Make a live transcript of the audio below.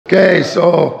Okay,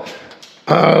 so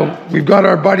we've got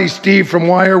our buddy Steve from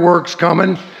Wireworks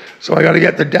coming. So I got to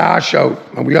get the dash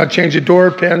out. We got to change the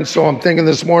door pin. So I'm thinking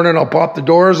this morning I'll pop the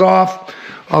doors off.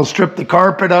 I'll strip the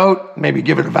carpet out, maybe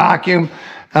give it a vacuum,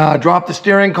 drop the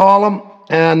steering column,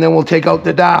 and then we'll take out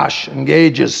the dash and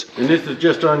gauges. And this is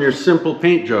just on your simple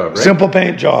paint job, right? Simple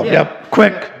paint job, yeah. Yep.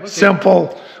 Quick, okay.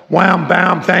 Simple, wham,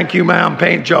 bam, thank you, ma'am,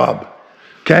 paint job.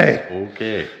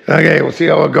 Okay. Okay, we'll see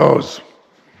how it goes.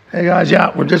 Hey guys,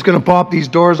 yeah, we're just gonna pop these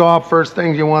doors off. First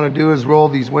thing you wanna do is roll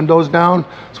these windows down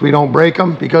so we don't break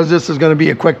them, because this is gonna be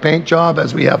a quick paint job,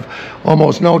 as we have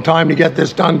almost no time to get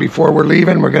this done before we're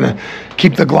leaving. We're gonna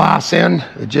keep the glass in.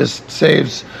 It just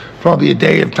saves probably a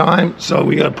day of time. So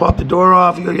we gotta pop the door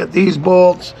off. You gotta get these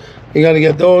bolts. You gotta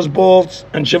get those bolts.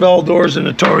 And Chevelle doors are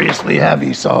notoriously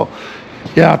heavy, so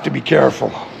you have to be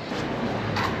careful.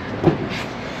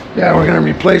 Yeah, we're gonna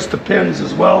replace the pins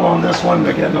as well on this one.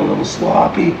 They're getting a little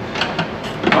sloppy.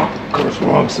 Oh, of course,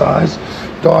 wrong size.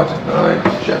 Dodge is 9,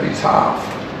 Chevy's half.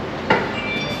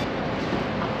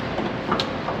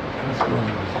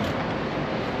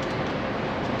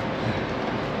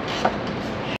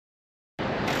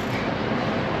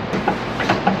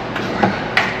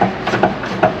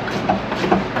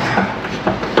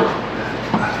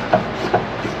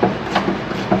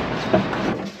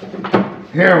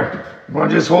 Here. You want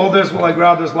to just hold this while I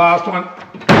grab this last one?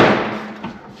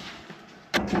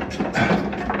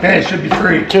 Okay, it should be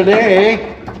free.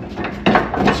 Today.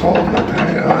 Just hold it.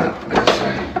 Hang on.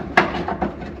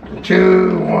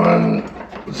 2,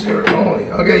 1, 0.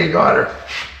 Okay, you got her.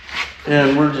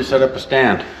 And we'll just set up a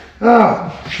stand.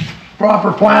 Ah,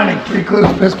 proper planning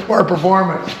precludes piss poor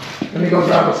performance. Let me go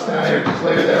grab a stand here. Just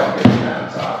lay it there. I'll get the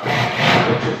stands off.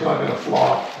 It's just not going to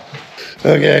flop.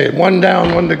 Okay, one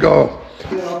down, one to go.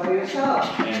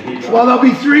 Well, there'll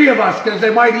be 3 of us, because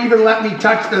they might even let me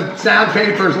touch the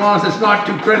sandpaper as long as it's not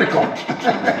too critical.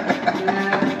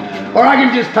 Or I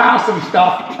can just pass them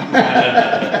stuff.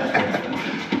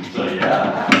 So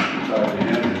yeah.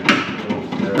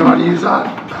 You know how to use that?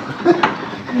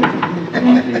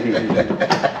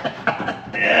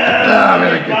 Yeah, I'm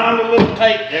in a found a little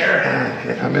tight there.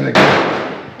 Okay, I'm in a good.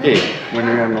 Hey, when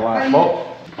you're on the last boat.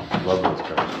 Love those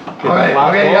cars.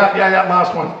 Okay, yeah,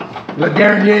 last one. Le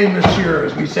dernier monsieur,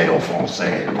 as we say au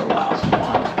français, the last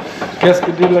one. Qu'est-ce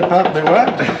que dit le pape de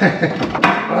what?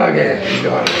 Okay, you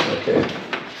got it, okay.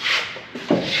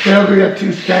 Now we got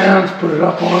 2 stands, put it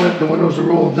up on it, the windows are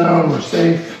rolled down, we're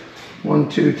safe. 1,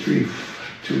 2, 3,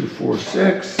 2, 4,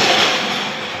 6.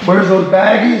 Where's those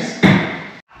baggies?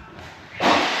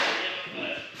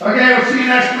 Okay, we'll see you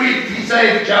next week. Be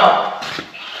safe, ciao.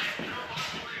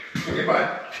 Okay,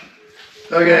 bye.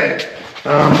 Okay,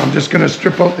 I'm just gonna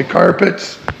strip out the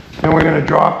carpets, and we're gonna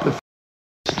drop the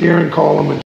steering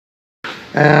column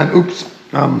and oops,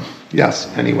 yes,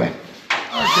 anyway.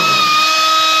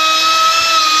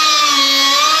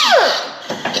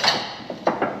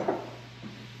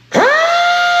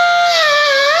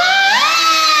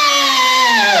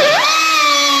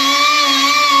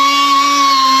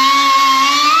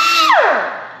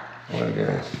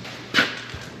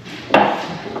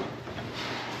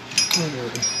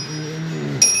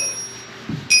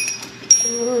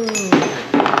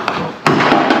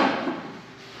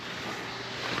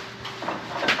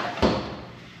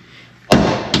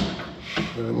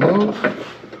 Move?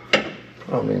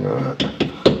 Probably not.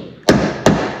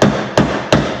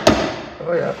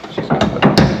 Oh yeah, she's got it.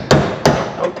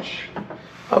 Ouch.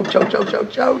 Ouch, ouch, ouch,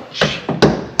 ouch, ouch.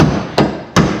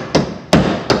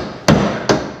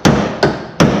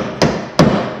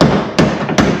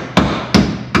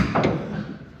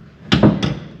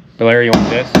 Blair, you want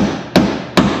this?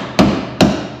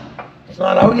 It's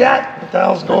not out yet? What the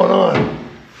hell's going on?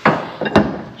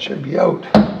 Should be out.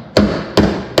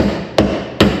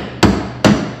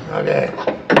 Okay,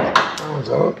 that one's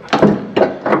out.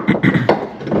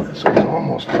 This one's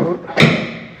almost out.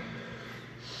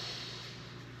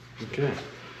 Okay.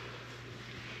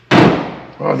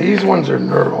 Oh, these ones are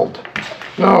knurled.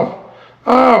 No.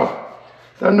 Oh,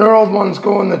 the knurled ones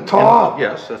go in the top. And,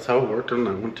 yes, that's how it worked on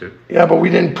that one too. Yeah, but we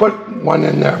didn't put one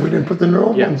in there. We didn't put the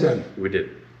knurled ones in. We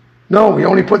did. No, we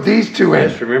only put these 2 in.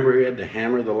 Yes, remember we had to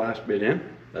hammer the last bit in?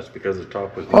 That's because the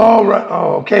top was... Oh, right.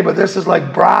 Oh, okay, but this is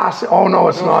like brass. Oh, no,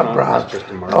 it's not brass. It's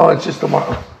just a marble. Oh, it's just a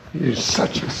marble. You're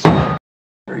such a smart.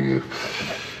 You.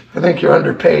 I think you're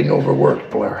underpaid and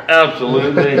overworked, Blair.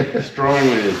 Absolutely.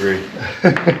 Strongly agree.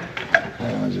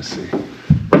 Let's just see.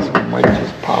 This one might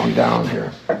just pound down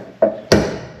here.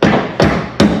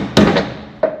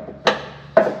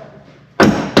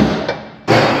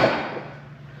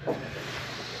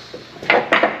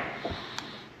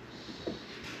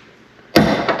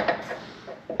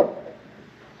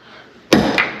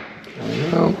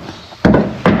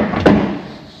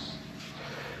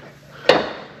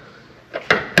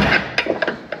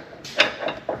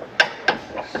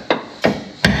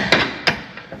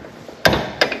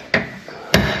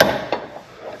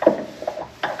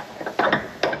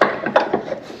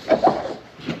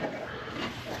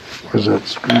 Where's that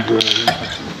screwdriver?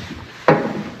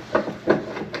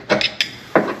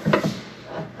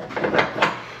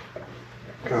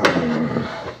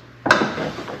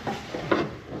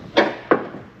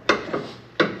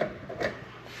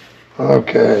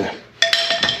 Okay.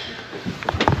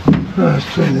 Let's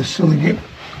try this silly game.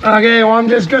 Okay, well, I'm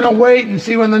just gonna wait and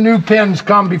see when the new pins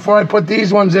come before I put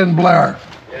these ones in, Blair.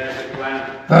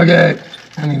 Yeah, okay,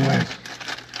 anyway.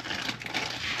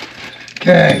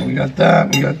 Okay, we got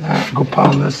that, we got that. Go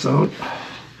pound this out.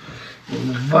 And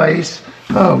the vise.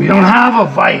 Oh, we don't have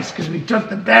a vise because we took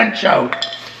the bench out.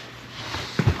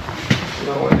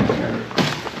 No one here.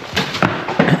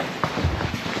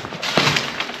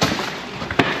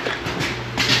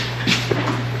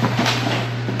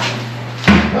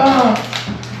 Oh,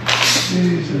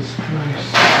 Jesus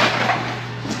Christ.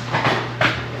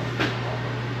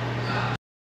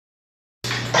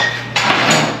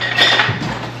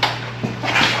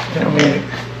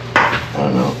 Oh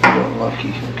no, we got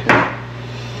lucky. Okay.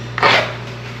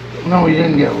 No, we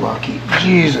didn't get lucky.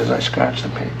 Jesus, I scratched the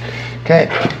paint. Okay.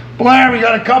 Blair, we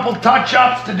got a couple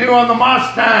touch-ups to do on the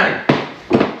Mustang.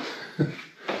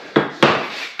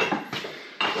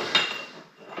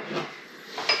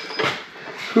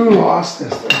 Who lost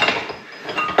this thing?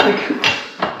 Like,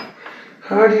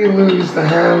 how do you lose the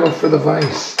handle for the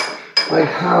vise? Like,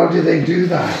 how do they do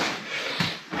that?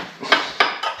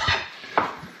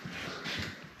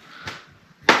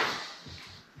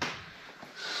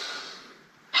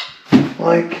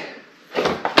 Like, I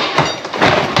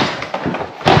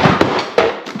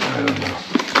don't know.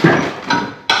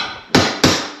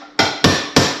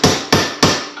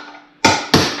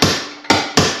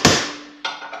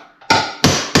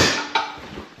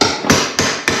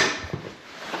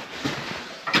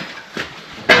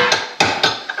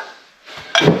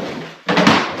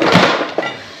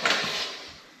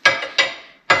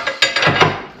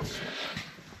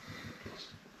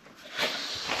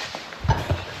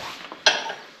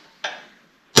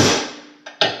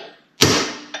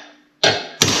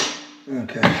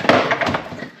 Okay.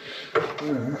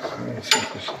 Let me see if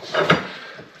this is.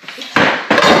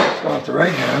 It's not the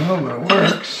right handle, but it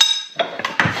works.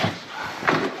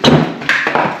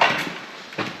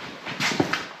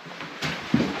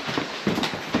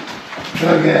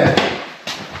 Okay.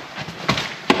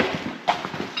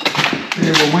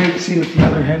 Okay, we'll wait and see what the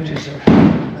other hinges are.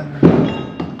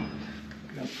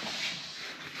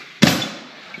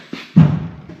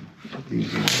 Put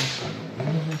these in this side.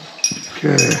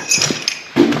 Okay.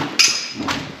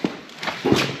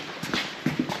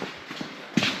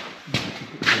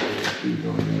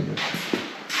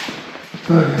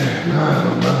 Okay, I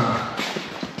don't know.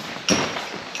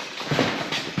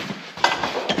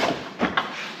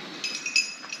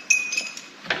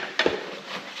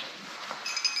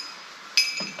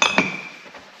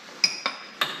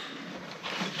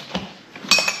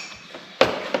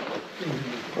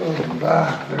 Pull them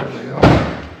back, there they are.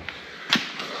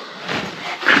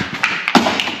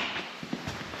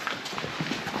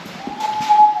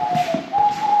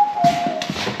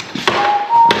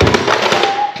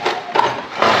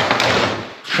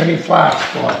 Any flat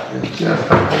spot is just a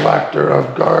collector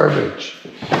of garbage.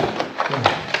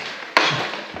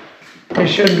 You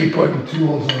shouldn't be putting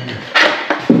tools on your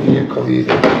vehicle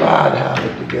either. It's a bad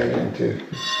habit to get into.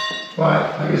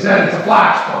 But like I said, it's a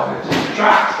flat spot. It's just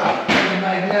track stuff. It's a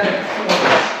magnetic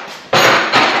force.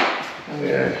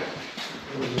 Okay,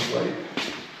 where's the light?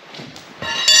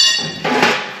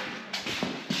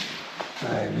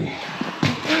 Maybe.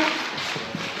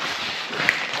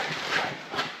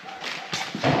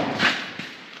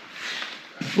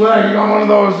 Well, you got one of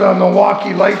those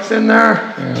Milwaukee lights in there?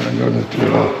 Yeah, I'm going to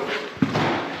turn off.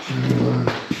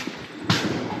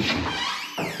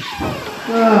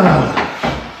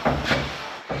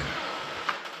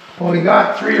 Well, we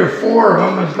got 3 or 4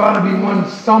 of them. There's got to be one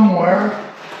somewhere.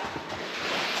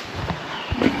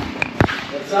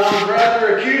 That sounds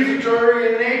rather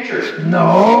accusatory in nature.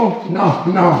 No.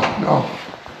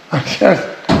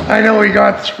 I know we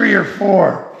got 3 or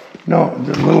 4. No,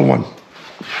 the little one.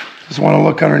 Just want to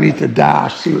look underneath the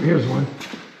dash. See, here's one.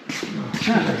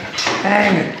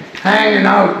 Hanging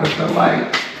out with the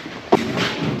light.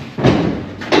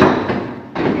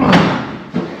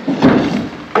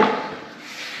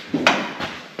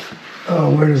 Oh,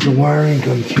 where does the wiring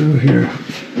come through here?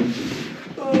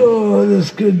 Oh,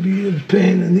 this could be a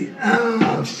pain in the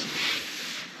ass.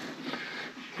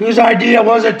 Whose idea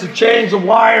was it to change the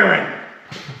wiring?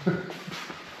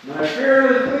 My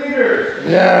fearless leader.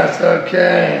 Yes,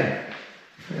 okay.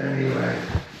 Anyway.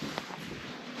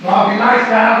 Well, it'd be nice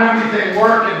to have everything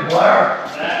working, Blair.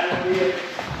 That would be it.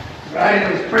 Right, it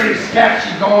was pretty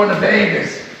sketchy going to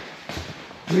Vegas.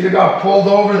 we'd have got pulled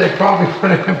over, they probably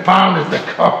would have impounded the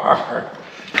car.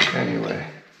 Anyway.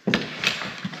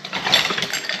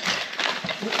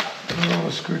 Oh,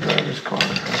 a screwdriver's corner.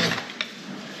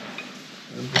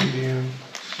 Medium,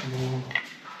 small.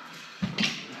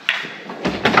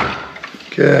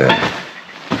 Okay.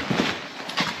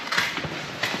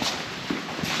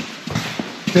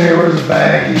 Okay, where's the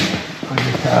baggie? I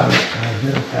just had it. I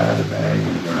just had the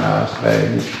baggie. The last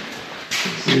baggie.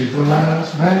 This is the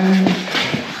last bag.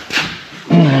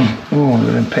 Oh, I'm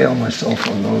gonna impale myself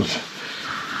on those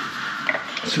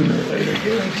sooner or later,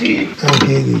 guaranteed.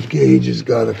 Okay, these gauges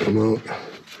gotta come out.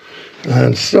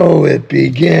 And so it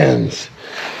begins.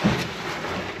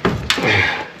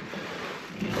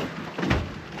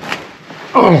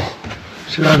 Oh,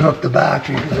 should unhook the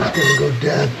battery because it's gonna go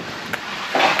dead.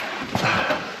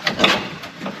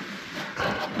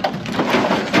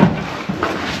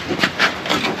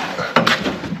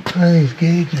 How are these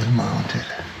gauges mounted?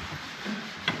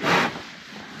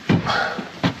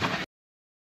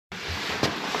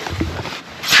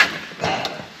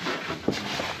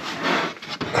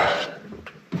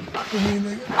 Like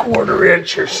a 1/4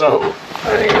 inch or so.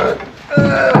 Hang on.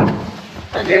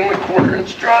 I gave him a 1/4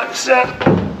 inch drive set.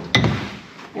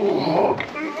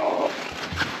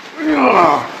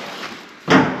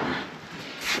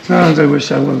 Sometimes I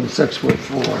wish I wasn't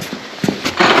 6'4".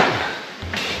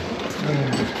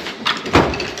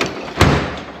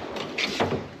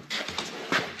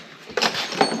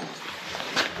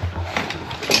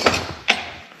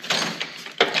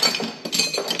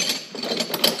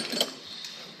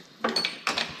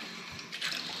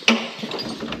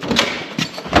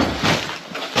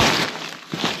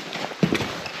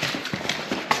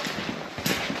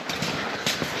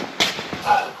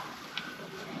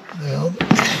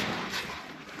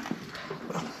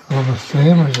 All the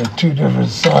famers are 2 different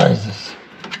sizes.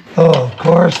 Oh, of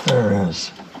course there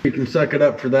is. You can suck it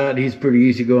up for that. He's a pretty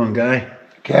easygoing guy.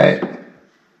 Okay.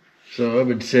 So I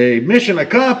would say mission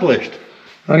accomplished.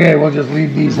 Okay, we'll just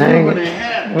leave these hanging.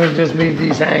 We'll just leave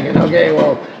these hanging. Okay,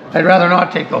 well, I'd rather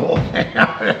not take the whole thing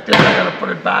out. I gotta put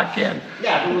it back in.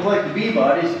 Yeah, if it was like the B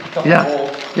bodies.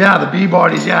 Yeah, yeah, the B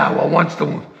bodies. Yeah, well,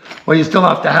 well, you still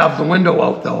have to have the window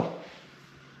out though.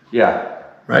 Yeah.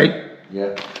 Right.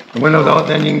 Yeah. The window's out,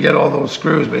 then you can get all those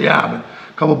screws. But yeah, but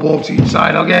a couple bolts each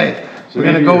side. Okay, so we're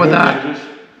gonna go with that. And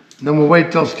then we'll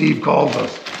wait till Steve calls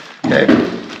us. Okay.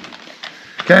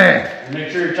 Okay. Make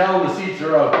sure you tell him the seats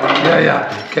are out. Yeah,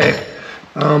 yeah. Okay.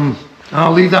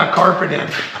 I'll leave that carpet in.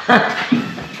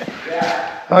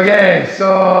 Yeah. Okay,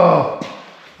 so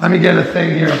let me get a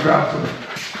thing here. Grab some.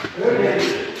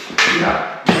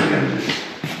 Yeah.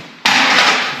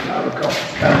 Grab a couple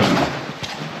stones.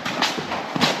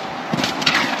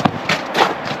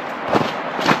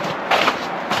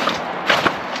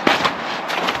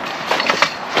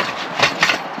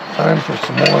 Time for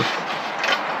some more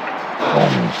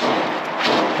foams.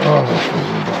 Oh, this is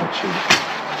about cheap.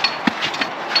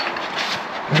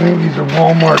 I think these are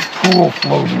Walmart pool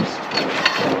floaties.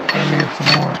 Let me get some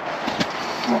more.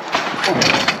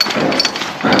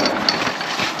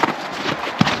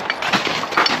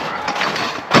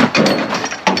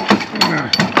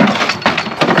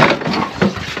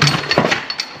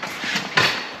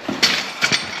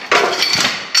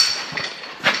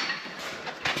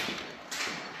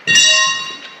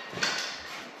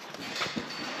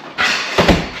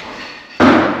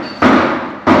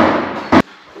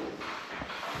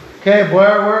 Okay,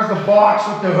 Blair, where's the box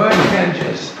with the hood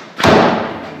hinges?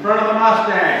 In front of the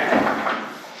Mustang.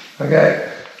 Okay.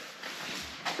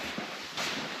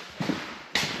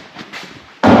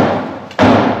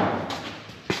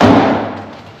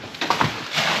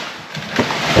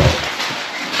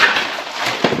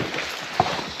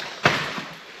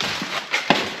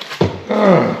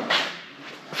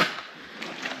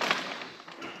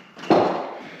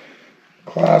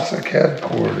 Classic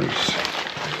headquarters.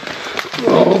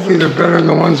 Well, hopefully they're better than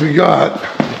the ones we got.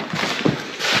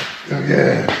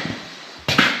 Okay.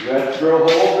 You got to drill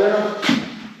holes in them?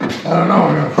 I don't know,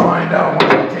 we're gonna find out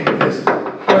when I take this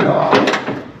hood off.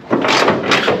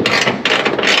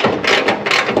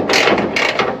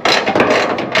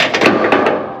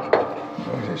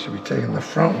 Okay, I should be taking the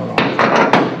front one off.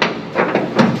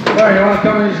 Sorry, you wanna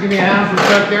come and just give me a hand for a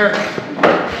sec there?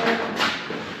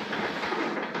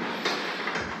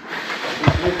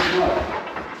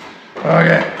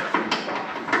 Okay.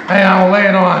 Hey, I'll lay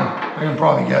it on. I can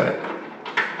probably get it.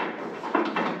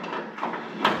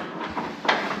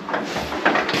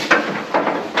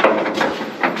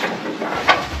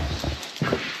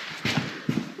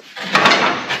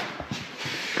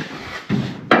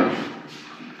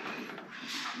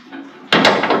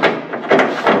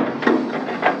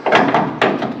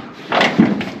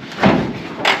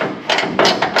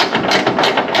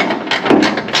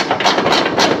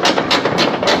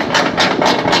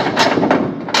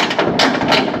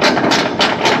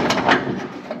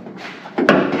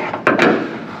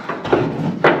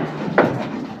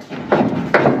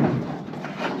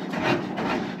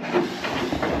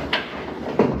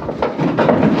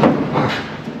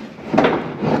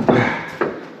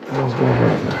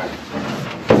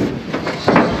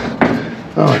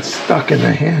 in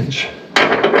the hinge.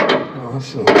 Oh, that's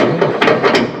so good.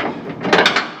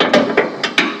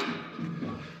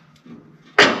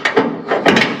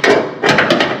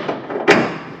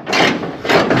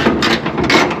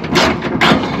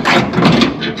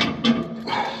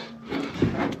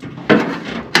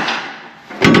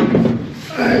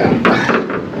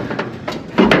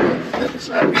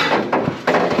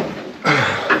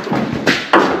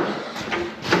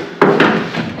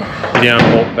 Yeah,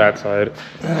 bolt that side.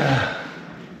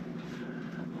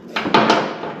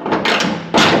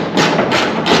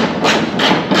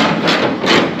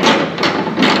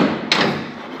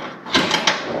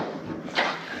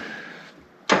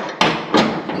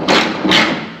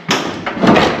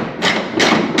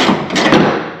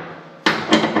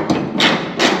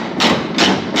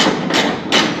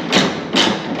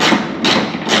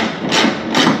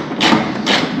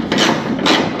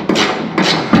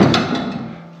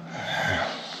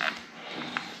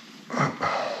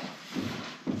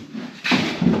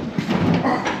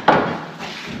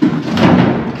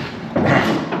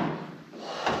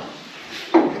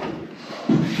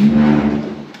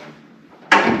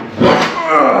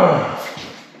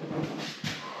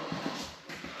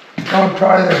 Don't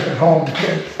try this at home,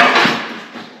 kids.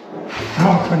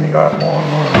 Not when you got long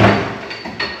arms.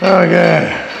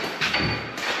 Okay.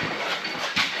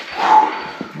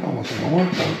 Almost gonna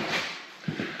work out.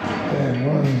 Okay,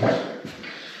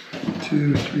 1,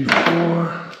 2, 3, 4.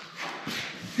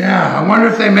 Yeah, I wonder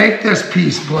if they make this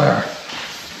piece, Blair.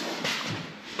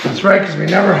 That's right, because we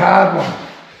never had one.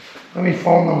 Let me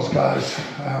phone those guys.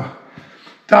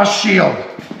 Dust shield.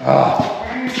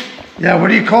 Yeah, what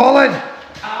do you call it?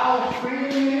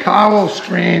 Cowl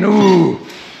screen. Ooh.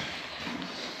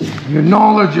 Your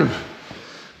knowledge of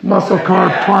muscle car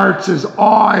parts is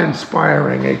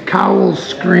awe-inspiring. A cowl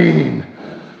screen.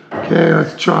 Okay,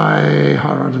 let's try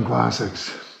Hot Rods and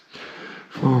Classics.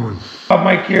 Phone.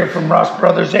 Mike here from Rust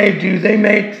Brothers. Hey, do they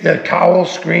make the cowl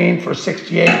screen for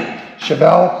 68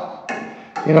 Chevelle?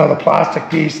 You know, the plastic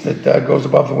piece that goes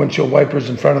above the windshield wipers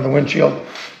in front of the windshield.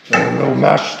 The little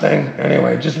mesh thing.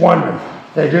 Anyway, just wondering.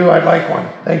 They do, I'd like one.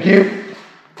 Thank you.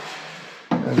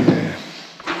 Okay.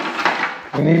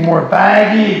 We need more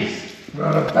baggies.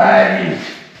 Run of baggies.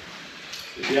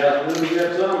 Yeah, let me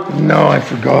get some. No, I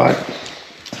forgot.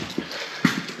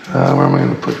 Where am I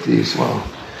going to put these? Well,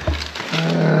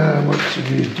 what should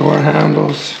these door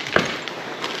handles?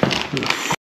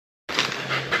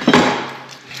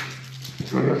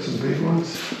 So I got some big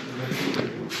ones.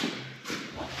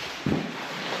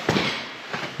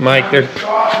 Mike, there's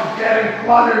getting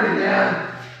cluttered again.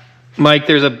 Mike,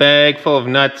 there's a bag full of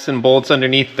nuts and bolts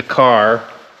underneath the car.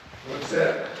 What's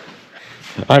that?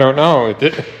 I don't know.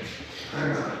 Hang on.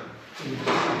 There's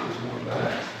more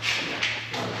bags.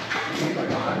 I need like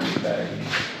 100 bags.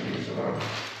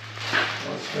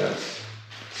 What's this?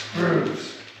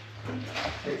 Screws.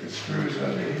 Take the screws out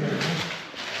of here.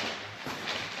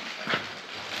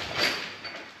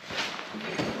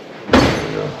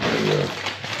 There you go.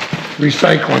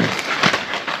 Recycling.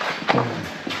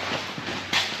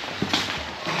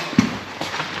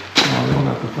 Oh, we don't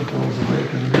have to put those away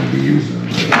because we're going to be using them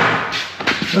later.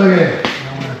 Okay,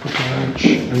 now I'm going to put the wrench. I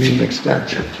need an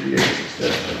extension, 3/8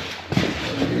 extension.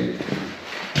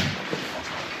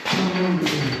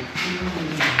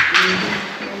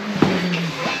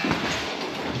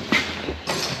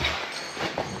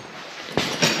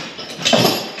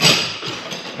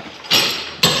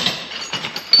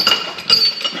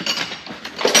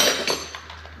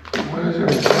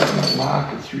 Lock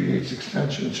at 3/8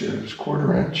 extensions here. There's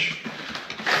 1/4 inch,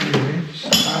 3/8,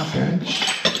 1/2 inch.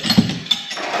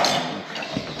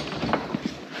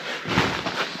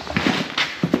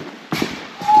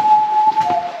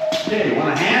 Hey, you want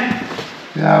a hand?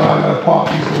 Yeah, well, I'm gonna pop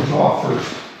these ones off first.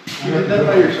 You did that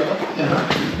by yourself?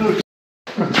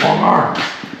 Yeah. Long arms.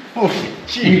 Oh,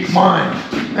 Keep jeez. mine.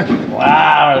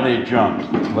 Wow, are they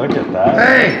junk? Look at that.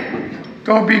 Hey,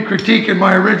 don't be critiquing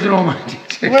my original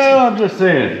 1960. Well, I'm just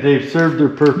saying, they've served their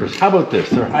purpose. How about this?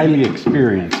 They're highly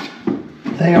experienced.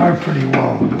 They are pretty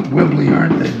well wibbly,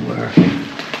 aren't they, Blair?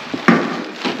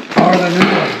 How are the new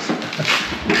ones?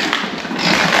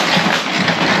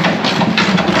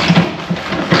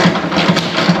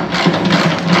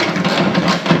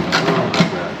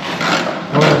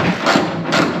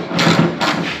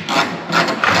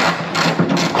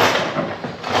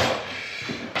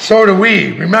 So do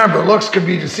we. Remember, looks can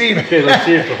be deceiving. Okay, let's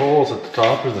see if the holes at the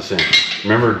top are the same.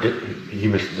 Remember,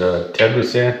 Ted was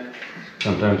saying,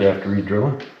 sometimes you have to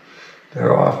re-drill them.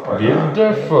 They're off by now.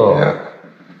 Beautiful. Yeah.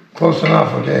 Close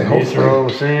enough, okay. These are all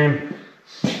the same.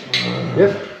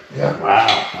 Yep. Yeah.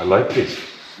 Wow, I like these.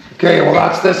 Okay, well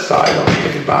that's this side. I'll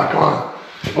take it back on.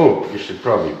 Oh, you should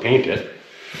probably paint it.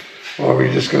 Or are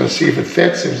we just gonna see if it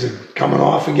fits? Is it coming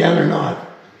off again or not?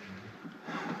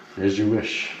 As you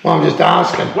wish. Well, I'm just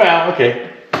asking. Well, okay.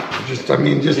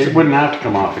 It wouldn't have to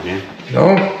come off again.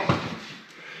 No?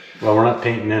 Well, we're not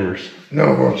painting inners.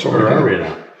 No, well, so Where are we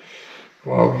now?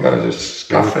 Well, we gotta just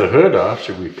scuff With it. the hood off,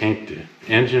 should we paint the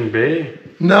engine bay?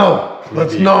 No,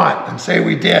 let's not, and say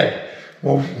we did.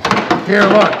 Well, here,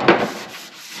 look.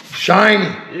 Shiny.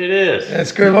 It is.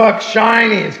 It's good, look,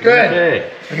 shiny, it's good.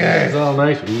 Okay. Okay. It's all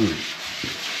nice. Ooh.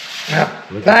 Yeah.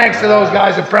 Thanks to those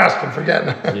guys at Preston for getting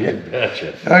it. You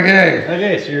betcha. Okay.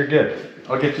 Okay, so you're good.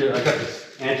 I got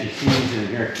this anti-seize in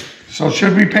here. So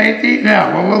should we paint these?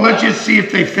 Yeah, well, we'll let you see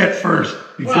if they fit first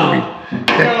before Well, we.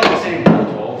 they're not all the same bolt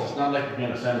holes. It's not like you're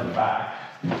gonna send them back.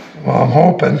 Well, I'm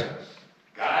hoping.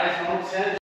 Guys, don't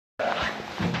send.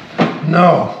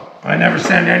 No, I never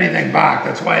send anything back.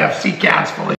 That's why I have sea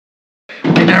cats full of.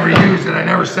 They never use it. I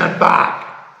never sent back.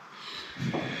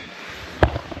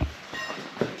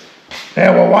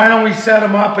 Yeah, well, why don't we set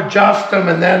them up, adjust them,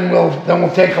 and then we'll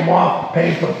take them off and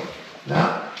paint them.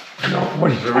 Yeah. No, what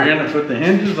do you? So we're gonna put the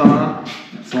hinges on,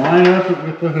 line up it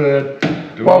with the hood,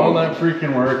 do all that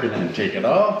freaking work, and then take it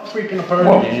all freaking apart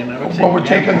again. Well, we're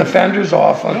taking the fenders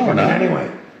off. No, we're not. Anyway.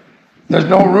 There's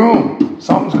no room.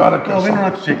 Something's got to come. Well, we don't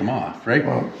have to take them off, right?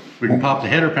 Well, we can pop the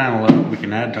header panel up. We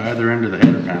can add to either end of the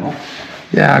header panel.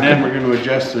 Yeah. And then we're going to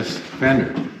adjust this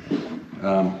fender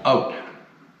out,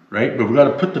 right? But we got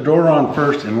to put the door on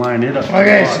first and line it up.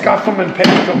 Okay, scuff them and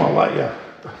paint them. I'll let you.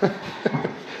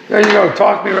 There you go.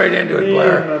 Talk me right into it,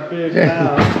 Blair.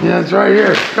 Yeah, it's right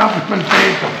here. Scuff them and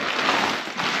paint them.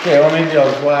 Okay, well maybe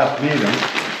I'll go out and need them.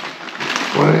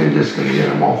 Well, you're just gonna get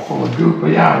them all full of goop,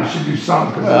 but yeah, we should do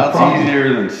some. Well, it's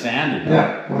easier than sanding.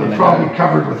 Yeah, well, they're probably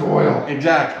covered with oil.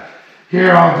 Exactly.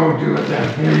 Here, I'll go do it then.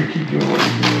 Here, you keep doing what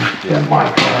you're doing. In my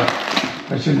car.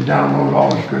 I should download all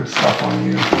the good stuff on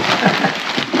you.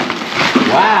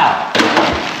 Wow.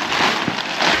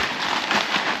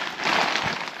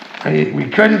 We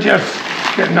couldn't just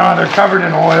get, no, they're covered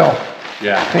in oil.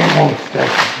 Yeah. Paint won't stick.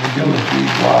 We're doing the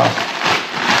bead gloss.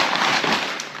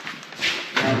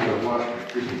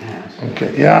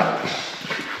 Okay, yeah.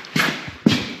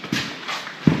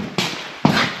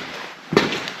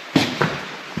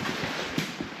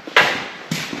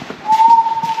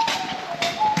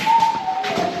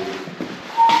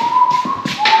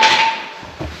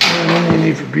 And then you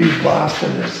need for bead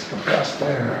blasting this compressed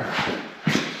air.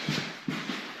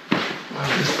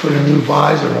 I'll just put a new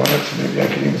visor on it so maybe I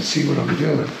can even see what I'm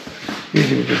doing.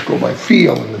 Usually we just go by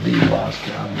feel in the bead blast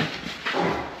cabinet.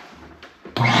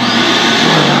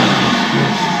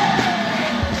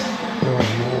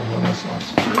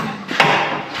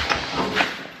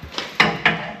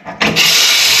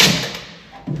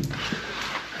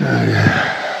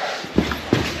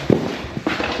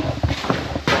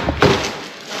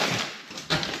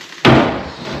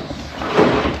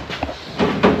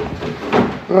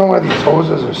 I don't know why these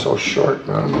hoses are so short.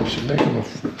 I don't know, should make them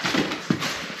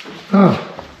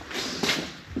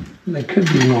they could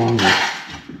be longer.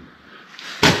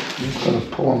 I'm just gonna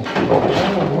pull them through.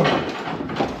 Oh, what?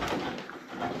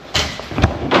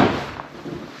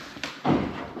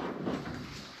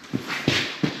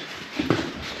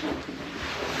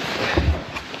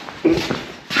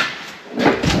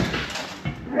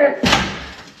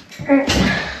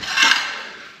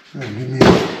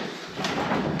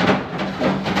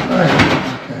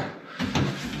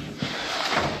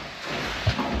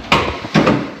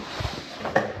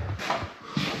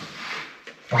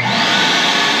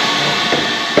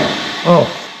 Oh,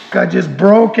 got just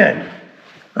broken.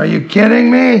 Are you kidding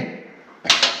me?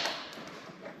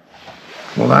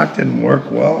 Well, that didn't work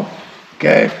well.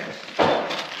 Okay.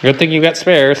 Good thing you got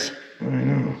spares. I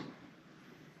know.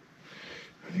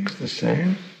 Are these the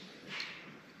same?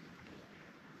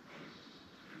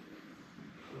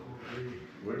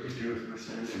 What did you do with this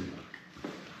engine?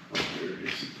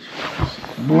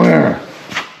 Blair.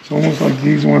 It's almost like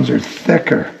these ones are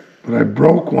thicker, but I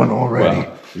broke one already.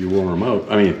 Well, you wore them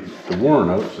out. I mean, they're worn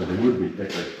out, so they would be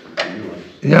thicker than new ones.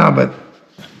 Yeah, but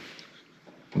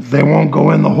they won't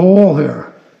go in the hole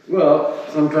here. Well,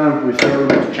 sometimes we throw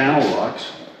them with channel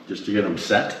locks just to get them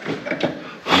set.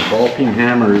 The ball peen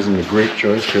hammer isn't a great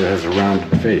choice because it has a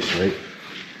rounded face, right?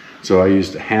 So I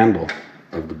used the handle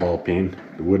of the ball peen,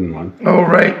 the wooden one. Oh,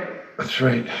 right. That's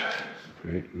right.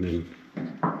 Right, and then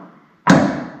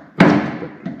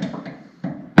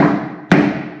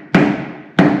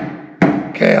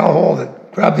Okay, I'll hold it.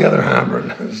 Grab the other hammer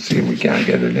and see if we can't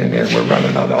get it in here. We're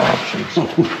running out of options.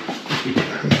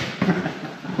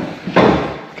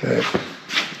 Okay.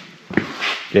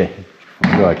 okay,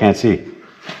 I'll go? I can't see.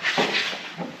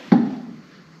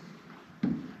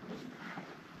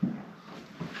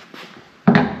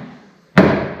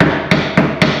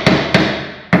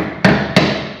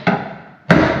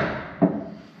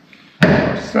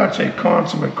 Such a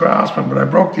consummate craftsman, but I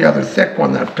broke the other thick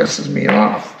one. That pisses me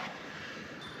off.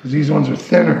 Because these ones are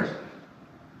thinner.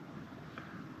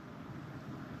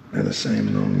 They're the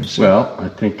same though. Let me see. Well, I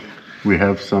think we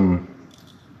have some.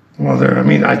 Well,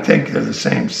 I think they're the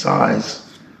same size.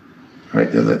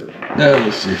 Right, they're the...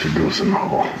 Let's see if it goes in the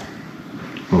hole.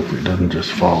 Hopefully it doesn't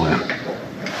just fall in.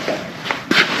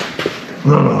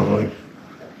 No, like...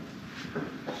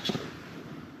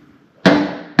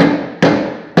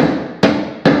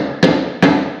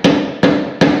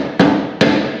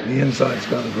 The inside's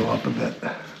got to go up a bit.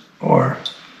 Or...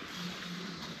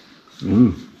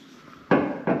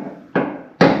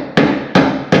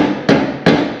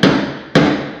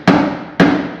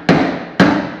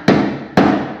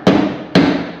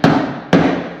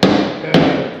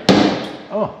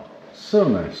 So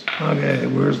nice. Okay,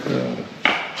 where's the...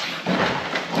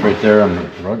 It's right there on the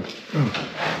rug. Oh.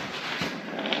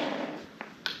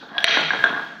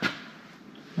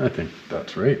 I think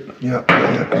that's right. Yeah,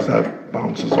 because that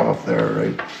bounces off there,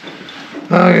 right?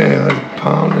 Okay, let's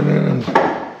pound it in and...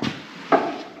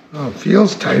 Oh, it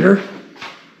feels tighter.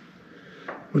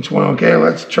 Which one? Okay,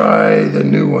 let's try the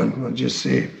new one. We'll just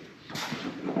see.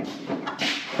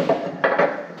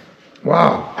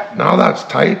 Wow, now that's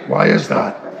tight. Why is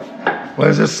that? Why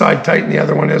is this side tight and the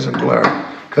other one isn't, Blair?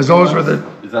 Because those were the...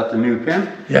 Is that the new pin?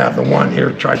 Yeah, the one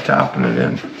here. Try tapping it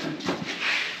in.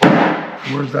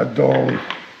 Where's that dolly?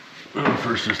 Well,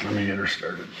 first just let me get her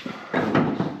started.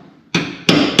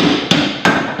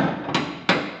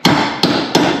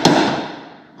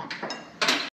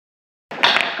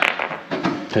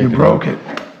 You broke it.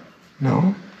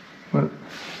 No? What?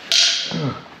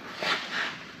 Oh.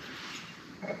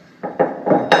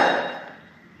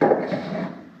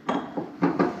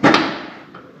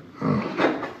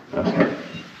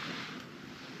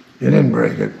 You didn't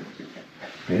break it.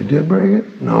 You did break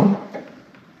it? No?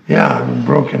 Yeah, it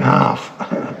broke in half.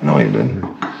 No, you didn't.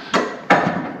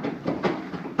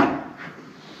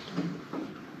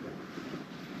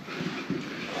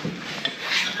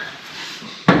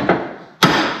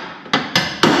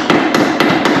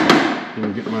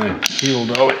 Gonna get my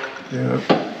peeled out. Yeah.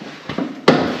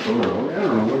 Photo. I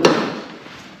don't know what it is.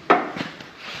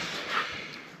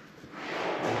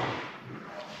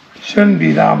 Shouldn't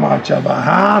be that much of a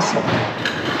hassle.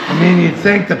 I mean, you'd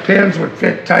think the pins would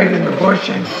fit tight in the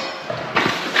bushing.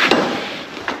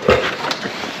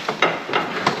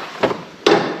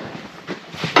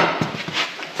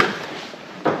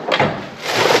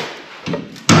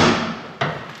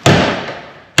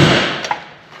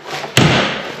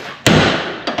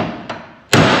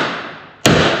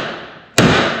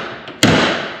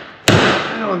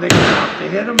 I don't think you have to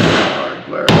hit them hard,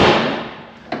 Blair.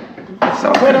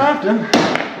 So Quite often.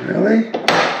 Really?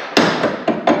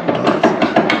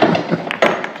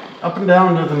 Up and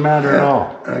down doesn't matter at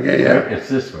all. Okay, yeah. It's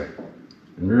this way.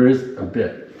 And there is a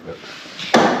bit, but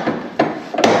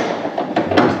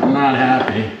I'm just not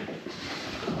happy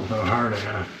with how hard I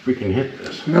gotta freaking hit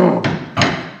this. No.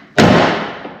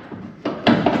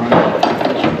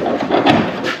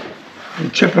 You're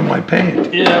chipping my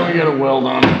paint. Yeah, we got a weld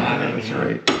on it. That's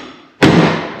right.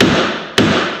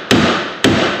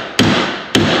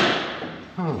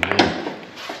 Oh man.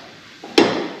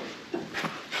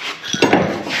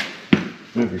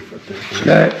 Move your foot there.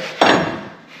 Okay.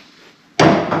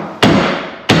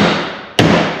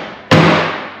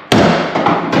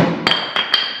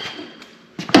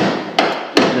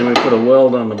 Then we put a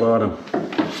weld on the bottom.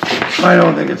 I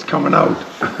don't think it's coming out.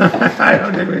 I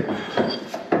don't think we...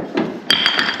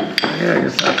 Yeah, I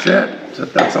guess that's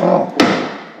it. That's all.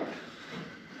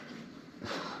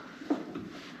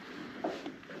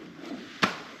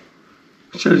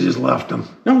 Should have just left them.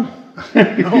 No.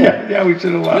 Yeah, we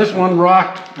should have left This them. one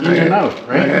rocked in and out,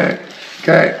 right? Okay.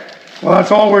 Okay. Well, that's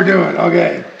all we're doing.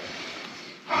 Okay.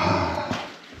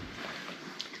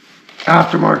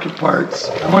 Aftermarket parts.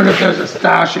 I wonder if there's a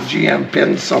stash of GM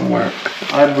pins somewhere.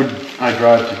 I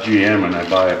drive to GM and I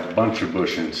buy a bunch of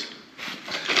bushings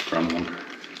from them.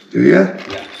 Do you?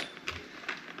 Yeah.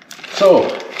 So,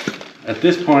 at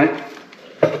this point,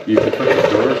 you can put the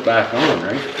doors back on,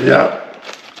 right? Yeah.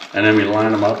 And then we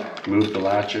line them up, move the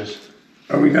latches.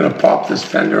 Are we gonna pop this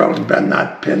fender out and bend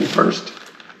that pin first?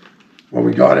 Well,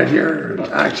 we got it here.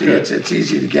 Actually, it's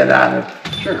easy to get at it.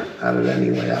 Sure. At it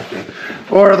anyway after.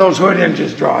 Or are those hood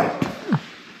hinges dry?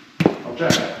 I'll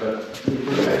check it, but...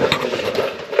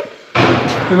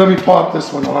 Let me pop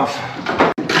this one off.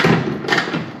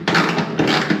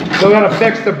 Still gotta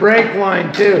fix the brake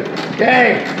line too.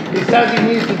 Okay, he says he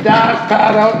needs the dash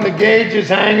pad out and the gauge is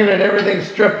hanging and everything's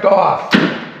stripped off.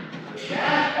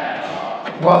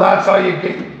 Well, that's how you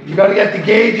gotta get the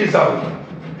gauges out.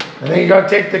 And then you gotta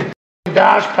take the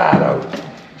dash pad out.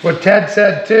 That's what Ted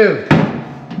said too.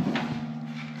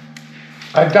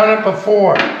 I've done it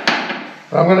before.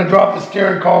 But I'm gonna drop the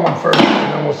steering column first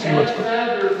and then we'll see what's going on.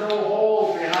 There's no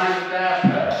holes behind the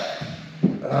dash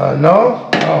pad. No?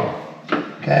 Oh.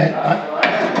 Okay.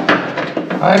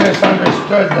 I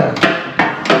misunderstood then.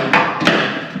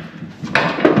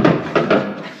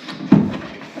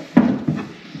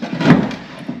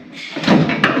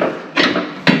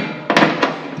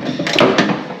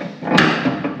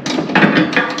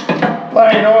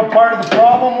 But you know what part of the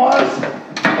problem was?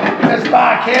 This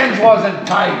back hinge wasn't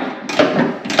tight.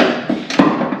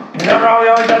 Remember how we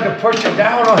always had to push it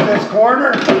down on this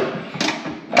corner?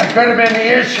 That could have been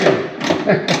the issue.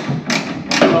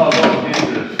 Oh, those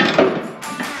hinges.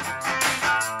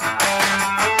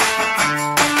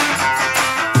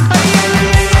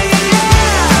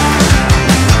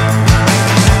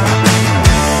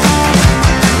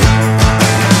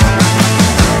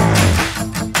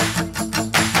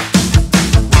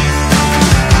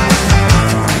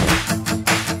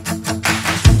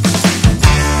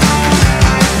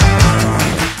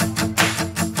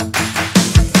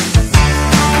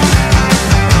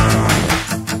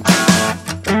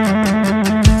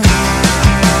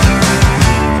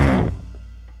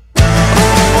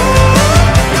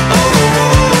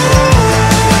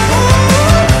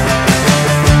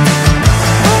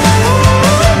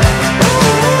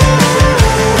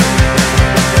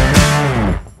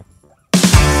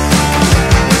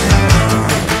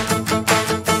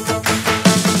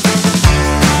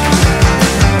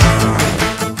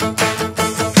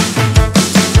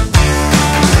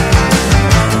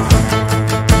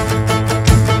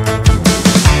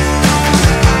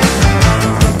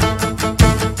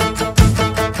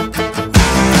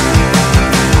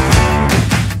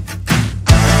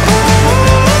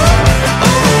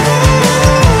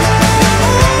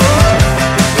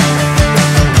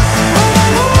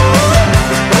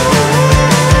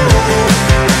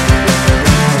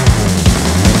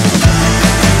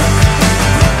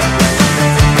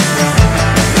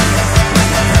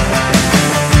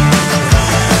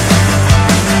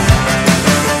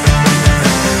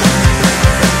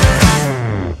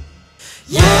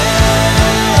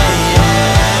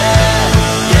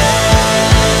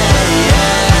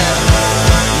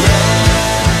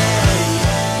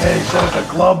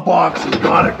 Glove box has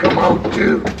got to come out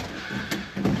too.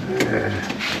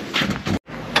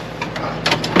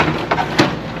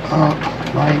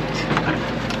 Light,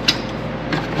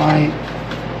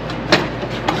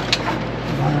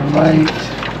 another light.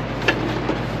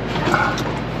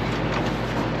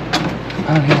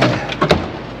 Okay.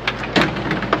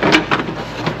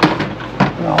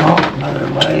 Oh, another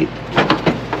light.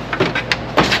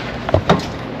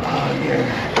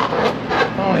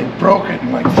 Only broke it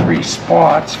in like 3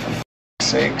 spots, for f***'s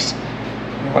sakes.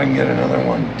 If I can get another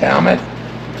one. Damn it.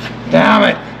 Damn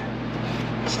it.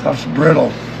 Stuff's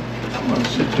brittle. I'm going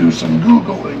to do some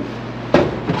Googling.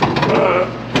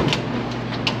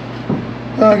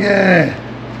 Okay.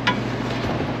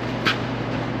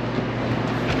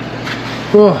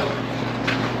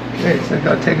 Okay, so I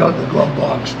got to take out the glove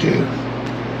box too.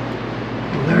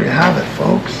 Well, there you have it,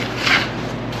 folks.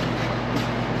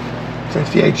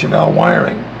 It's the Chevelle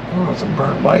wiring. Oh, some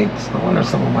burnt lights. No wonder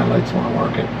some of my lights weren't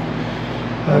working.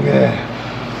 Okay.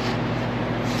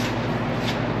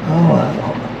 Oh,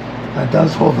 that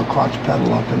does hold the clutch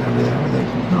pedal up and everything.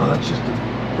 No, that's just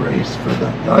a brace for the.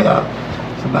 Oh yeah,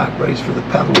 it's a back brace for the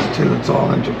pedals too. It's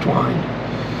all intertwined.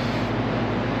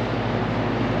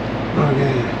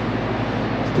 Okay.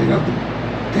 Let's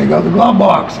take out the glove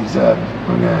box. He said.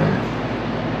 Okay.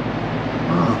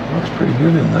 Oh, looks pretty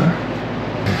good in there.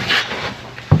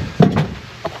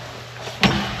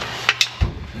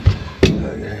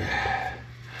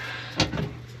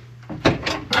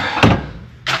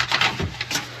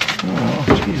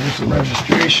 The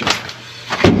registration.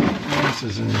 What else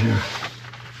is in here?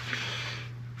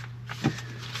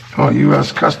 Oh,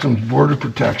 U.S. Customs Border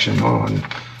Protection. Oh, and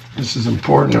this is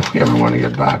important if we ever want to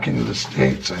get back into the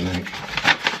States, I think.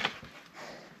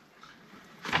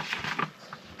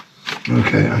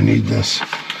 Okay, I need this.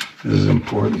 This is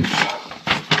important.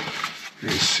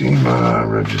 Okay, SEMA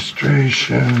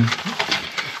registration.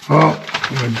 Oh,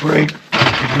 my break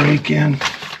in.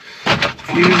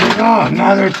 Fusing. Oh,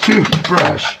 another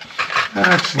toothbrush.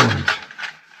 Excellent.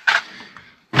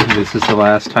 This is the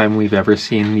last time we've ever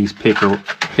seen these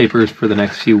papers for the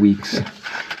next few weeks.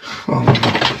 Well,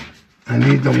 I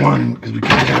need the one because we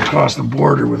can't get across the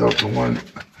border without the one.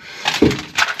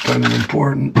 Kind of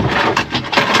important.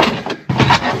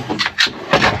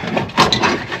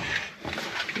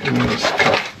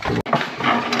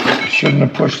 I shouldn't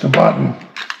have pushed the button.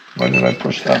 Why did I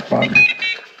push that button?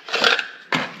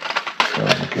 So,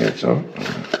 okay, so.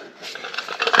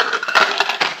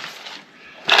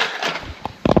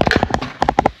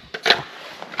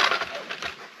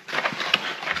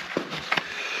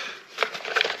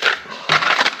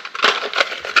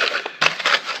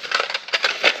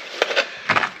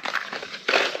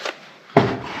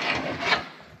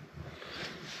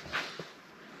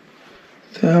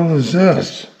 What the hell is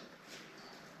this?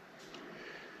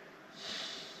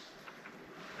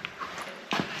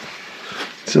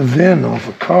 It's a VIN off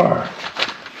a car.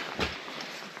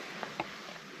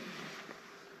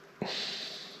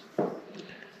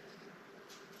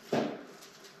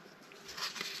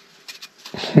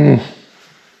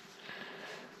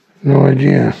 No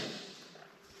idea.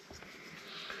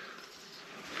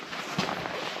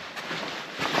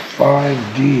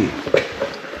 $5D.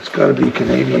 It's got to be a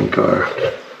Canadian car.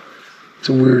 It's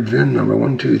a weird VIN number.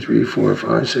 1, 2, 3, 4,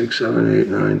 5, 6, 7, 8,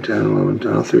 9, 10, 11,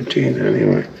 12, 13.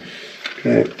 Anyway.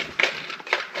 Okay.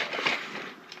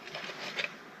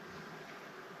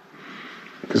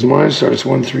 Because mine starts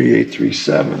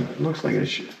 13837. It looks like a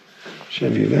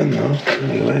Chevy VIN though.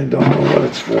 Anyway, I don't know what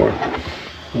it's for.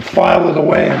 I'll file it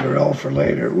away under L for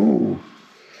later. Ooh.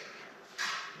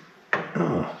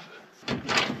 Oh.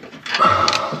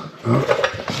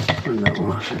 Where's that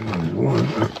washing? There's one.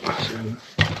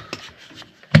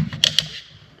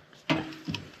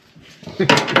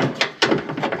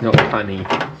 No honey.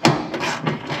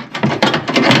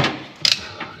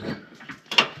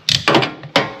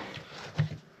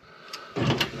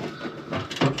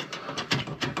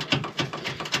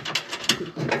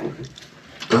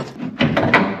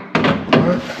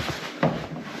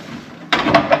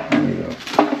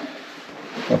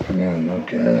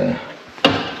 Okay.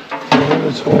 What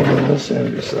is holding this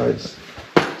in besides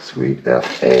sweet F?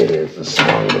 Hey, there's the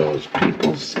song those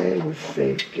people say we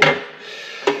fake it.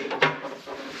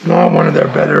 Not one of their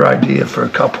better idea for a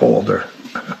cup holder.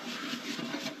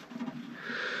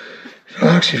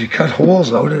 Actually, if you cut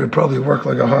holes out, it'd probably work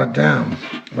like a hot damn.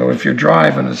 But if you're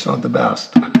driving, it's not the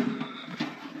best.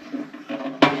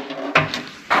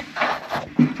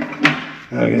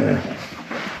 Okay.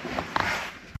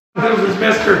 This is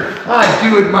Mr. I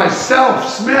do it myself,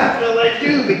 Smith. Well, I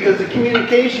do, because the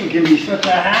communication can be such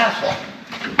a hassle.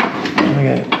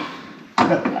 Okay.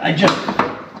 But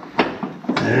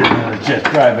it's just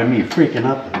driving me freaking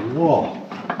up the wall.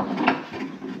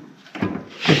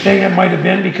 You think it might have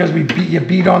been because you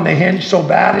beat on the hinge so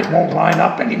bad it won't line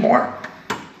up anymore?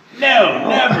 No,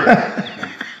 never.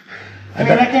 I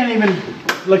can't even,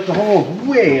 like, the hole's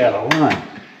way out of line.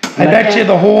 I bet you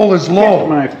the hole is low. Get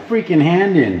my freaking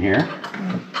hand in here,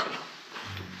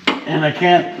 and I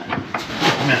can't.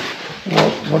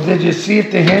 Well, did you see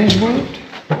if the hinge moved?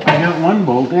 I got one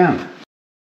bolt in.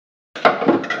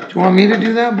 Do you want me to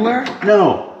do that, Blair?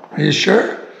 No. Are you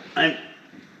sure? I'm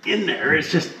in there.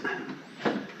 It's just.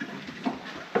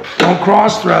 Don't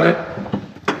cross-thread it.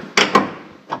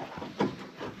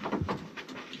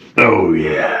 Oh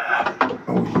yeah.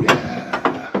 Oh yeah.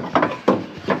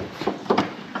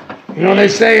 You know, they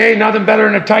say, hey, nothing better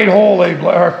than a tight hole, eh,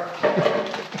 Blair?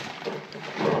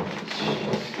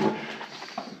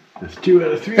 That's 2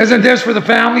 out of 3. Isn't this for the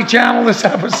family channel, this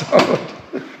episode?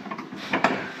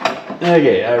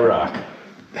 Okay, I rock.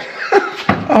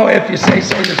 Oh, if you say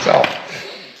so yourself.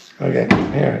 Okay,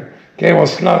 here. Okay, well,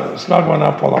 snug one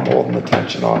up while I'm holding the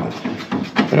tension on it.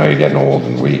 I know you're getting old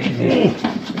and weak.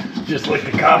 Just like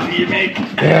the coffee you make.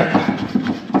 Yeah.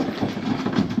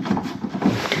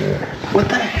 Okay. What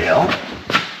the hell?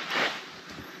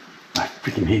 I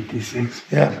freaking hate these things.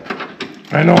 Yeah.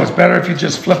 I know, it's better if you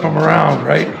just flip them around,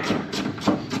 right?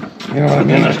 You know what I mean?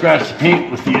 Then I scratch the paint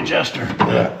with the adjuster.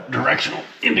 Yeah. Directional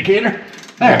indicator.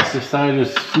 There, this side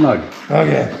is snug.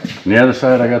 Okay. On the other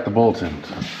side, I got the bolts in.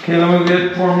 Okay, let me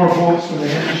get 4 more bolts from the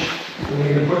hinge. And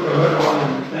you can put the hood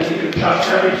on, and then you can adjust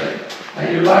everything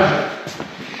at your leisure.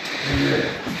 Okay.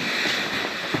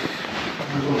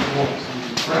 Those bolts,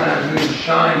 brand new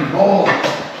shiny gold.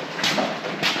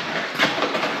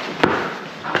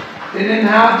 They didn't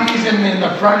have these in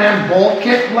the front end bolt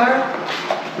kit, Blair?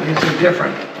 I guess they're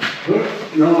different.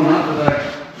 No, not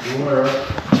that I'm aware of.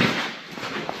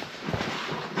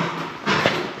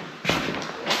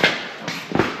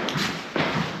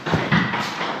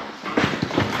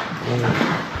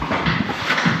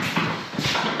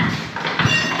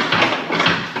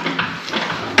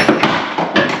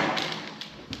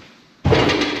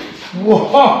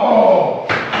 Whoa!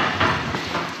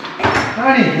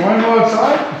 Honey, you want to go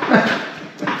outside?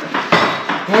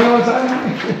 You want to go outside,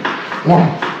 honey?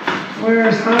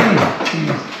 Where's Honey?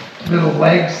 These little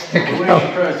legs sticking The way out. she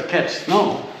tries to catch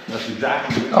snow. That's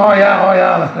exactly what Oh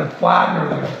yeah, like a flattener,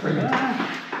 like a friggin'.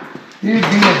 You'd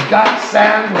be a gut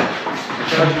sandwich.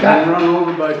 she got run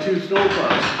over by 2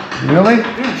 snowplows. Really?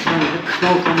 Yeah, she's trying to get the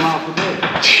snow coming off the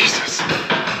road. Jesus.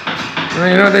 Well,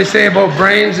 you know what they say about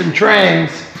brains and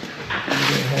trains?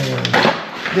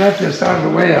 Get this out of the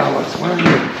way, Alice. Why don't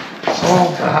you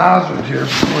solve the hazard here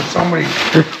before somebody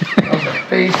does a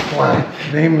face plant,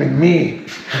 namely me.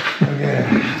 Okay.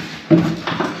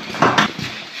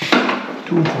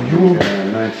 2 for you.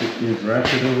 9/16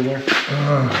 ratchet over there.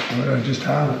 I just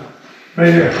have it.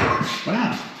 Right here.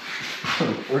 Wow. So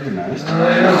organized. I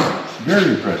know. It's very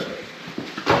impressive.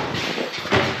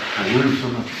 I learned so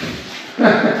much.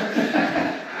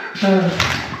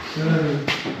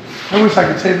 I wish I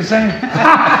could say the same.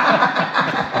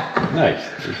 Nice.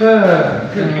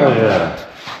 Good call. Yeah.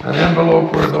 An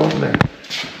envelope or an opening.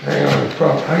 Hang on, it's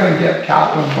probably, I gotta get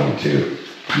Catlin one too.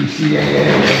 BCAA,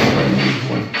 everybody needs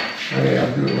one. Okay,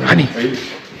 I'll do it. Honey.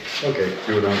 Okay,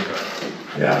 do it on the car.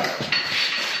 Yeah.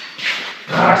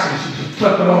 Actually, she just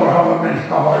flip it over.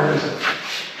 How hard is it?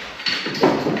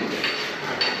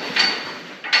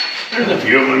 There's a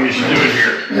few of them you should do it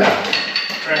here. Yeah.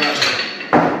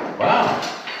 Wow.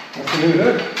 That's a new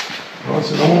hood. Oh,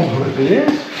 it's an old hood. It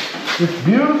is? It's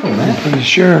beautiful, I'm man. pretty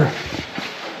sure.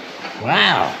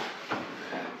 Wow.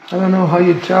 I don't know how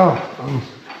you'd tell.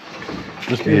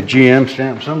 Must be a GM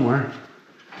stamp somewhere.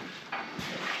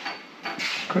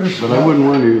 Chris, But I wouldn't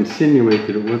want to insinuate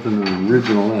that it wasn't an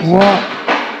original SS.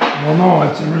 Well, no,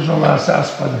 it's original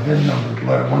SS by the VIN number,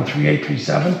 Blair,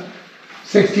 13837.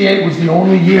 68 was the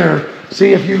only year.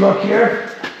 See, if you look here,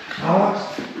 Alex,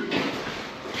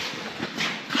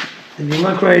 if you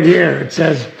look right here, it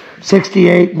says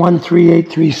 68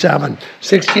 13837.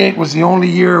 68 was the only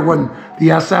year when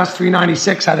the SS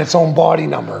 396 had its own body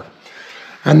number.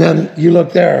 And then you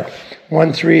look there,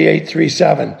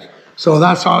 13837. So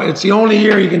that's how, it's the only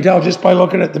year you can tell just by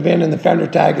looking at the VIN and the fender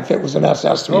tag if it was an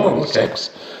SS 396.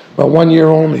 But 1 year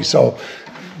only, so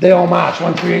they all match,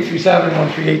 13837,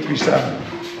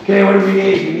 13837. Okay, what do we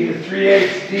need? We need a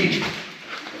 3/8 deep.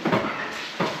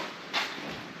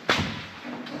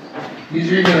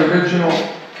 These are even original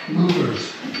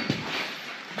louvers.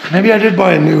 Maybe I did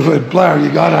buy a new hood. Blair,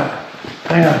 you gotta,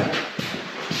 hang on.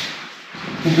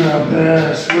 You grab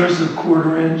this, where's the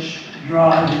 1/4 inch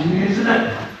drive? Are you using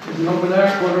it? Is it over there,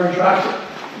 1/4 inch ratchet?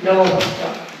 Yellow one,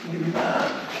 give me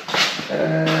that.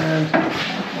 And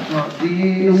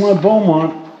these. In my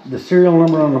Beaumont, the serial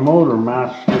number on the motor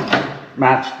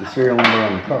matched the serial number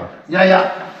on the car.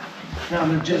 Yeah. Now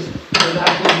they're not giving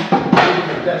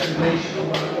the designation of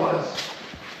what it was.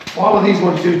 All of these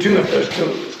ones do too if they're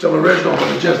still original, but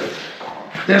it just,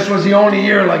 this was the only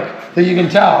year like that you can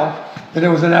tell that it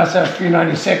was an SS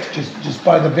 396 just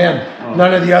by the VIN. Oh.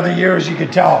 None of the other years you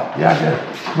could tell. You had to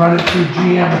run it through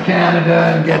GM of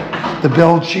Canada and get the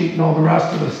build sheet and all the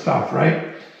rest of the stuff, right?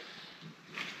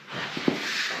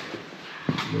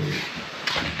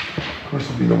 Of course,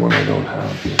 it'll be the one I don't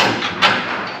have here.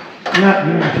 Yeah,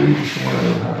 guaranteed it's the one I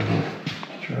don't have here.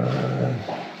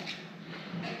 Try.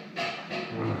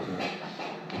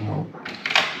 Nope.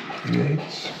 3/8.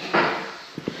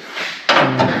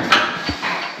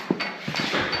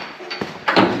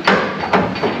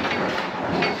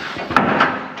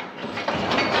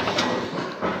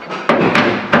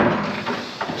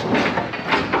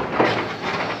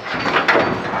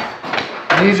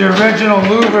 These are original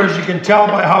louvers. You can tell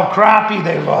by how crappy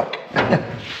they look.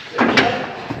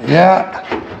 Yeah.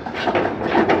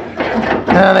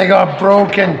 And they got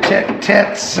broken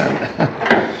tits.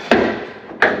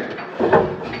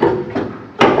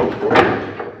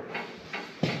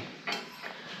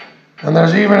 And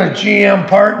there's even a GM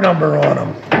part number on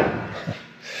them.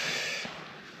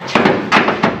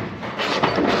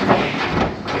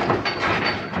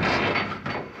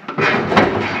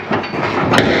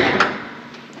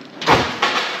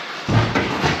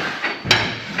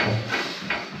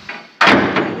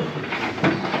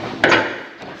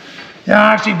 Yeah,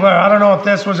 actually, Blair, I don't know if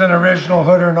this was an original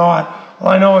hood or not. All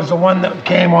I know is the one that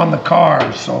came on the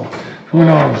car, so who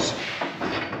knows?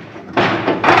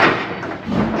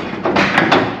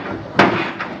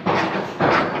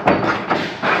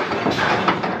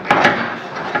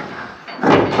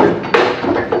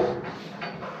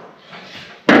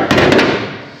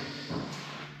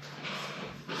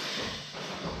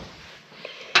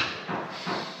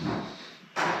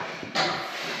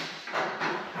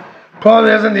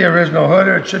 Probably isn't the original hood,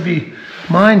 or it should be,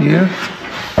 mind you,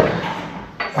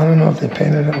 I don't know if they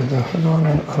painted it with the hood on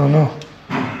it. I don't know.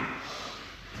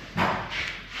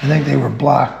 I think they were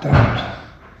blacked out.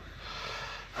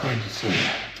 Hard to see.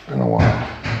 It's been a while.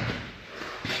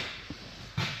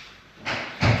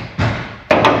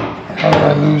 How did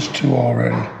I lose 2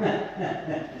 already?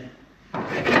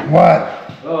 What?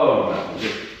 Oh,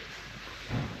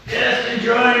 just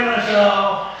enjoying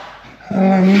myself. How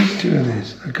did I lose 2 of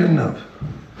these? I couldn't have.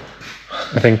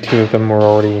 I think 2 of them were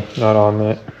already not on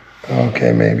that.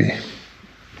 Okay, maybe.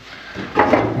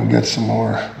 We'll get some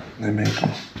more. They make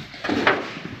them.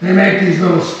 They make these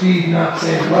little speed nuts,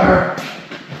 eh, Blair?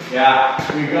 Yeah,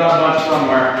 we got a bunch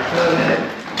somewhere.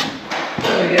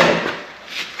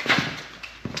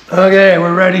 Okay,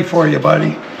 we're ready for you,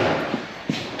 buddy.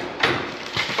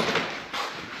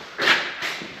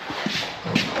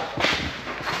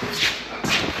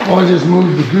 I'll just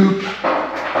move the goop.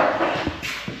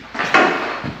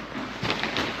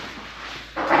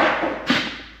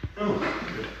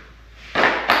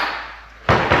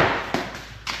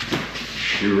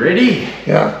 You ready?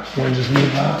 Yeah, we'll just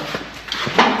move that.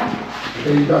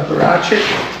 Okay, you got the ratchet?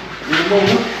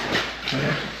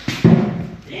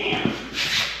 Damn.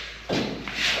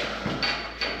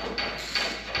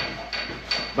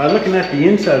 By looking at the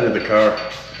inside of the car,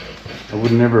 I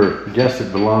would never guess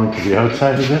it belonged to the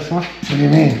outside of this one. What do you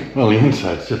mean? Well, the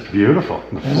inside's just beautiful.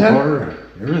 The Is it? floor,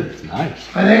 everything's nice.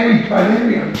 I think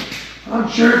I'm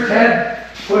sure Ted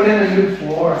put in a new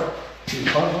floor.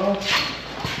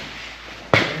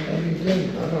 Maybe he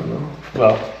didn't, I don't know.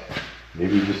 Well,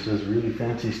 maybe he just does really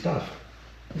fancy stuff.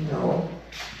 No.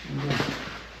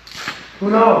 Who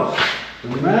knows?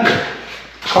 Doesn't matter.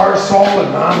 Car's solid,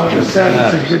 man. Like I said,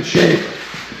 it's in good shape.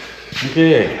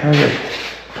 Okay. Okay.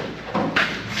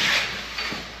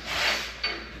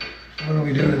 What are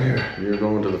we doing here? You're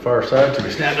going to the far side, so we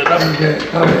stand it up. Okay,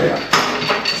 yeah.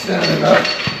 Stand it up.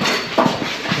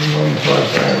 I'm going to the far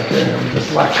side. Okay, I'm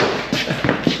dyslexic.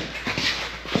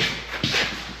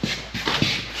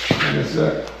 That's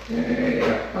it.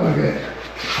 Yeah. Okay.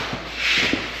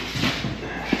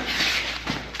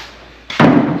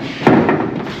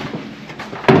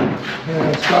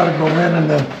 Yeah, it's got to go in, and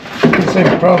then this thing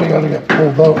probably got to get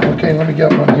pulled out. Okay, let me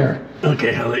get one here.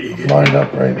 Okay, I'll let you get Lined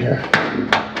up right here.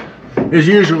 As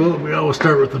usual, we always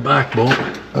start with the back bolt.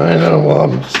 I know, well,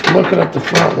 I'm just looking at the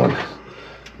front one.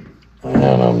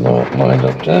 And I'm not lined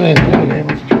up to anything.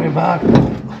 It's way back.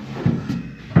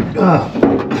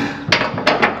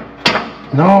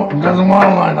 No, it doesn't want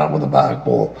to line up with the back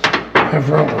bolt. My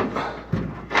front one.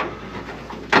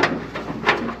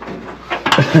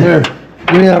 Here,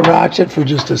 give me that ratchet for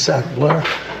just a sec, Blair.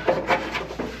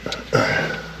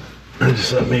 I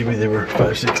just thought maybe they were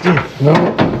 5/16. No.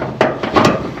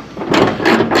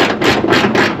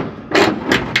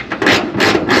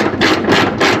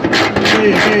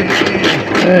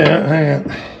 Yeah, hang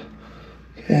on.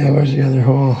 Okay, where's the other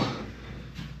hole?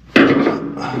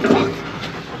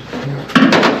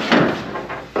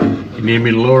 You need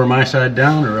me to lower my side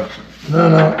down or up? No,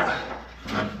 no.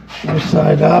 Your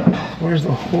side up. Where's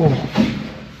the hole?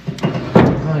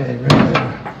 Okay, right there.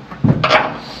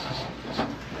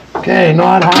 Okay,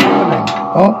 not happening.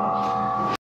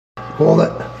 Oh. Hold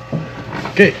it.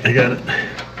 Okay, I got it.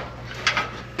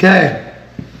 Okay.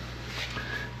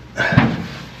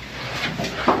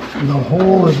 The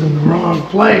hole is in the wrong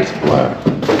place, Blair.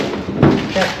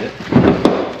 Checked it.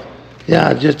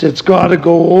 Yeah, just it's got to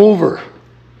go over.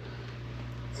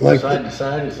 Like Side to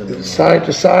side is in the side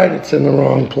to side, it's in the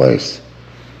wrong place.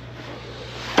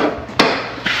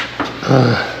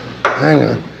 Hang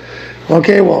on.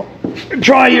 Okay, well,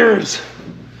 try yours.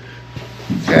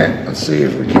 Okay, let's see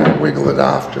if we can wiggle it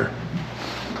after.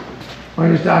 I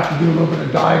just have to do a little bit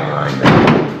of die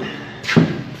grinding.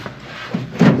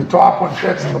 The top one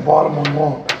fits and the bottom one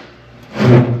won't.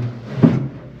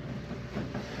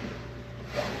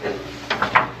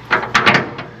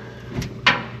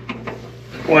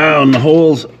 Wow, and the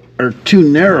holes are too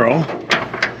narrow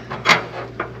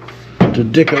to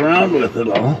dick around with it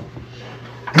all.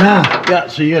 Yeah. Yeah,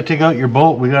 so you gotta take out your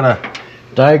bolt. We gotta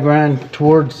diagram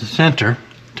towards the center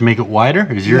to make it wider.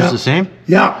 Is yours the same?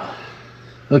 Yeah.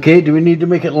 Okay, do we need to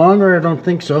make it longer? I don't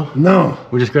think so. No.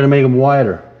 We're just gonna make them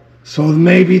wider. So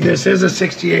maybe this is a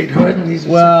 68 hood and these are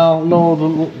Well,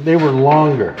 no, they were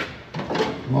longer.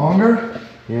 longer?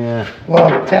 Yeah.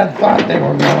 Well, Ted thought they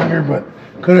were longer, but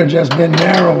could have just been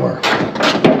narrower.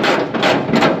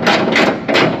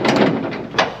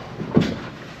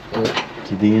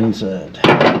 To the inside.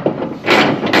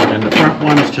 And the front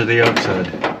one's to the outside.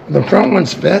 The front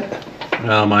one's fit.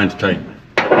 Well, mine's tight.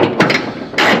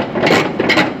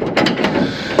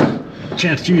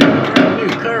 Chance to use a new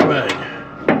car bag.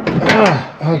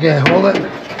 Ah, okay, hold it.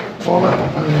 Hold on.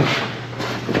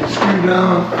 Screw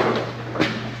down.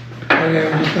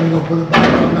 Okay, I'm just gonna go put it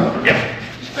back on now.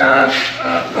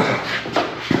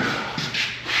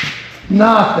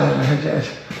 Nothing.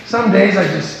 Some days I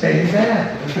just stay in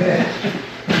bed. Okay.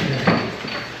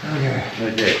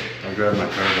 Okay, I'll grab my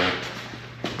car back.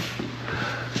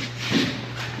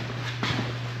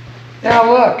 Now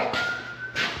look.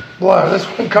 Blair, this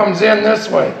one comes in this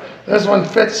way. This one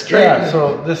fits straight. Yeah,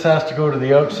 so this has to go to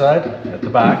the outside at the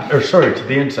back, or sorry, to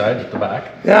the inside at the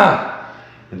back. Yeah.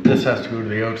 And this has to go to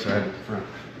the outside at the front.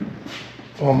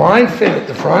 Well, mine fit at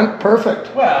the front,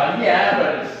 perfect. Well, yeah,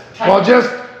 but it's tight.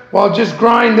 Well, just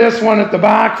grind this one at the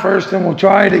back first and we'll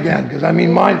try it again, because I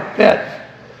mean mine fit.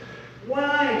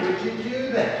 Why would you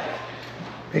do that?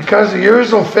 Because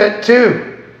yours will fit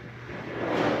too.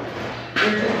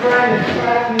 You're just trying to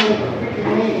trap me with a freaking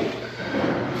knee.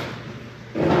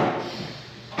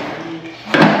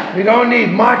 We don't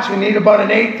need much, we need about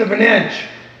 1/8 of an inch.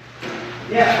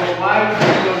 Yeah, but why would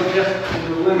you go just to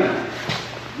the limit?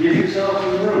 Give yourself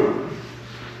some room.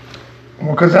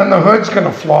 Well, because then the hood's going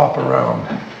to flop around.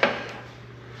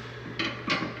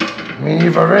 I mean,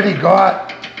 you've already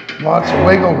got lots of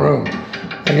wiggle room.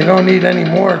 And you don't need any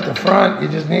more at the front, you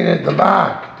just need it at the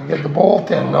back to get the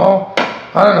bolt in, no?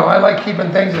 I don't know, I like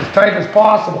keeping things as tight as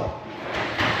possible.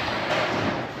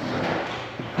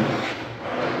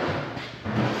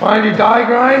 Find your die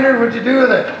grinder, what'd you do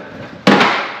with it?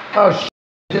 Oh,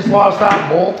 just lost that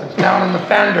bolt, it's down in the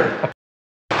fender.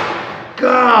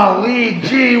 Golly,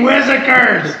 gee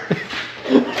whizzikers!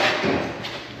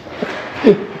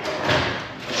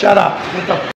 Shut up, what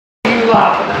the f*** are you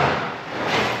laughing at?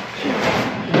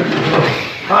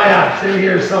 Oh yeah, it's in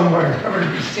here somewhere, never to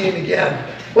be seen again.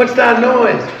 What's that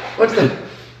noise? What's the...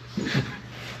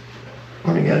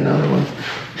 Let me get another one.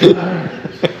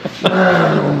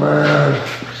 Man, oh man.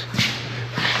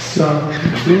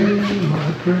 Something in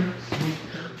my brain.